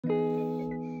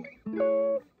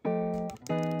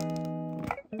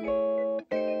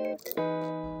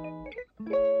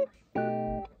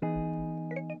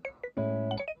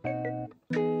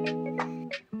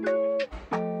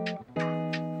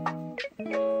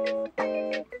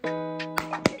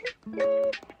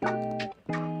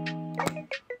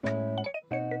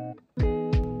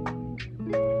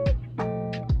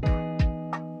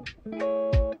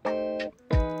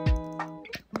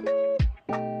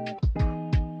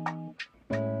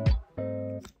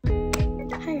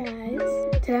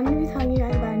Today I'm going to be telling you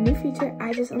guys about a new feature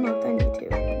I just unlocked on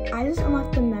YouTube. I just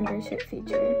unlocked the membership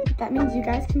feature. That means you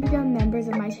guys can become members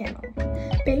of my channel.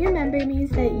 Being a member means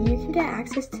that you can get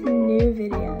access to new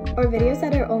videos, or videos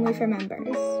that are only for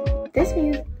members. This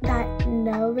means that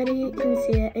nobody can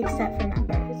see it except for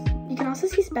members. You can also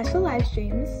see special live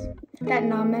streams that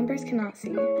non-members cannot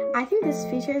see. I think this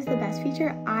feature is the best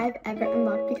feature I've ever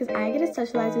unlocked because I get to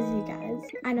socialize with you guys.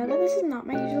 I know that this is not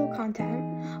my usual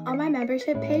content. On my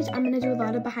membership page, I'm going to do a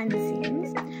lot of behind the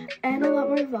scenes and a lot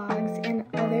more vlogs and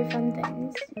other fun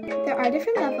things. There are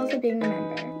different levels of being a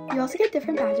member. You also get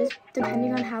different badges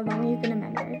depending on how long you've been a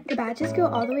member. The badges go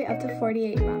all the way up to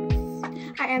 48 months.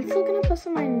 I am still going to post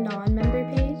on my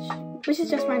non-member page, which is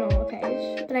just my normal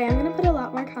page, but I am going to put a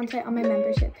lot more content on my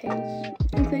membership page,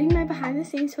 including my behind the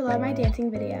scenes to a lot of my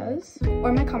dancing videos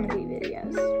or my comedy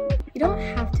videos. You don't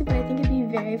have to, but I think it'd be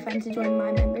very fun to join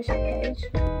my membership page.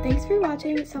 Thanks for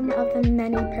watching some of the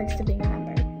many perks to being a member.